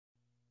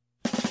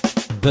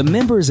The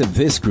members of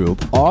this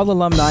group, all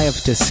alumni of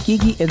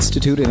Tuskegee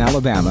Institute in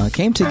Alabama,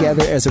 came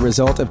together as a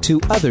result of two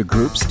other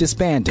groups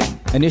disbanding.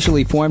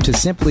 Initially formed to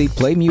simply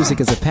play music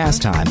as a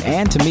pastime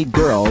and to meet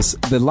girls,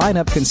 the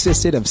lineup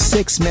consisted of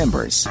 6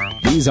 members.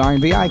 These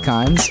R&B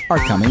icons are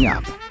coming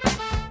up.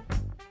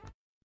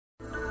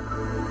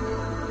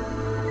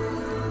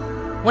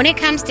 When it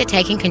comes to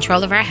taking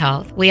control of our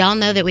health, we all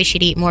know that we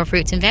should eat more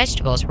fruits and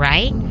vegetables,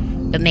 right?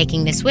 But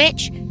making the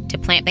switch to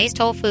plant-based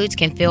whole foods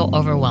can feel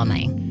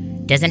overwhelming.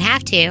 Doesn't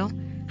have to.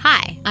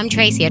 Hi, I'm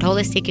Tracy at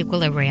Holistic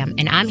Equilibrium,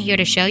 and I'm here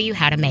to show you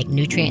how to make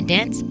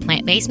nutrient-dense,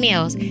 plant-based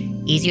meals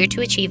easier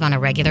to achieve on a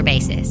regular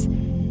basis.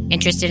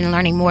 Interested in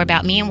learning more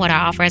about me and what I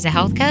offer as a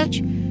health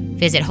coach?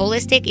 Visit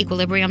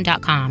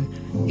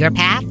holisticequilibrium.com, your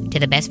path to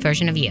the best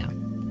version of you.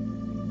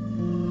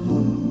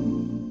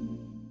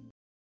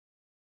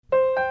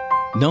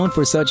 Known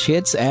for such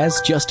hits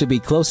as Just to Be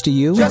Close to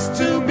You,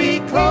 Just to be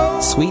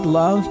close, Sweet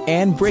Love,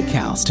 and Brick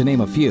House, to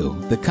name a few,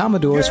 the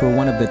Commodores were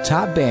one of the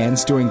top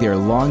bands during their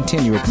long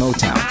tenure at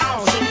Motown.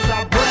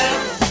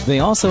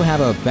 They also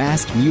have a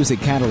vast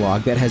music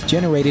catalog that has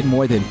generated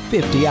more than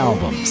 50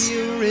 albums.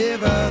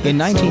 In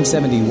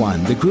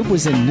 1971, the group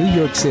was in New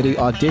York City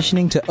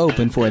auditioning to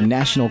open for a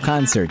national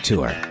concert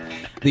tour.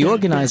 The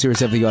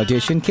organizers of the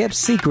audition kept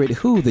secret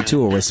who the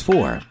tour was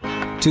for.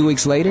 2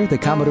 weeks later, the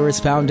Commodores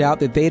found out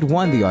that they had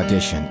won the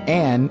audition,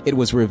 and it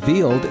was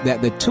revealed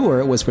that the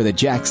tour was for the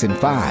Jackson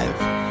 5.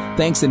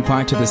 Thanks in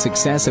part to the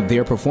success of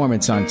their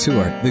performance on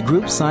tour, the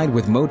group signed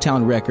with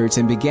Motown Records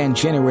and began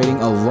generating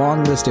a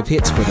long list of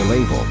hits for the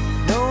label.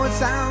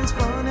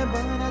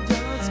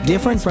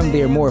 Different from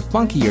their more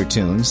funkier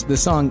tunes, the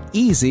song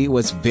Easy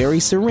was very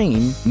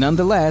serene.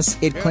 Nonetheless,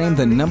 it claimed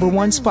the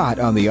 #1 spot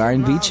on the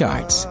R&B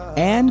charts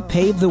and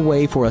paved the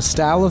way for a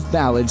style of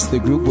ballads the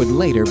group would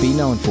later be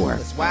known for.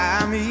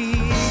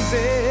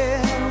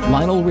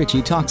 Lionel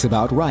Richie talks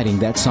about writing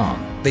that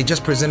song. They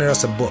just presented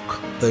us a book,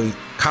 the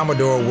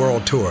Commodore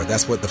World Tour.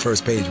 That's what the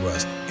first page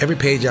was. Every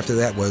page after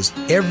that was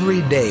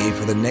every day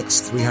for the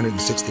next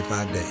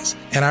 365 days.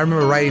 And I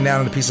remember writing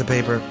down on a piece of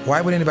paper,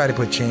 why would anybody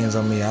put chains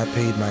on me? I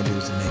paid my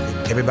dues to make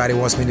it. Everybody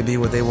wants me to be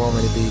what they want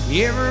me to be.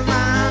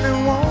 Everybody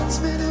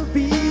wants me to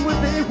be what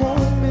they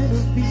want me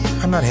to be.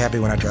 I'm not happy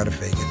when I try to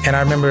fake it. And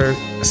I remember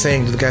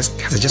saying to the guys,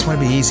 I just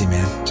want to be easy,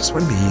 man. Just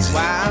want to be easy.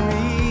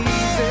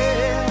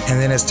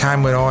 And then as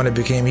time went on, it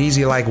became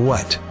easy like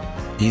what?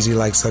 Easy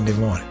like Sunday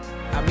morning.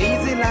 I'm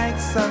easy like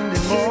Sunday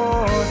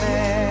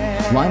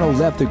morning. Lionel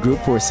left the group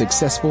for a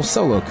successful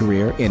solo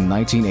career in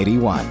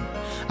 1981.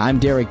 I'm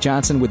Derek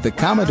Johnson with the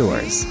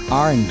Commodores,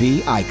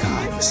 R&B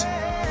icons.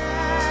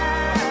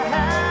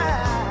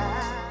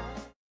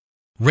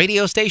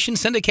 Radio station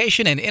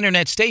syndication and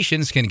internet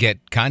stations can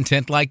get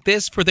content like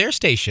this for their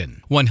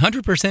station.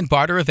 100%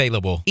 barter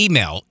available.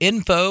 Email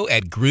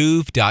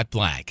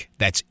info@groove.black.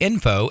 That's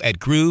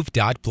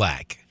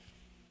info@groove.black.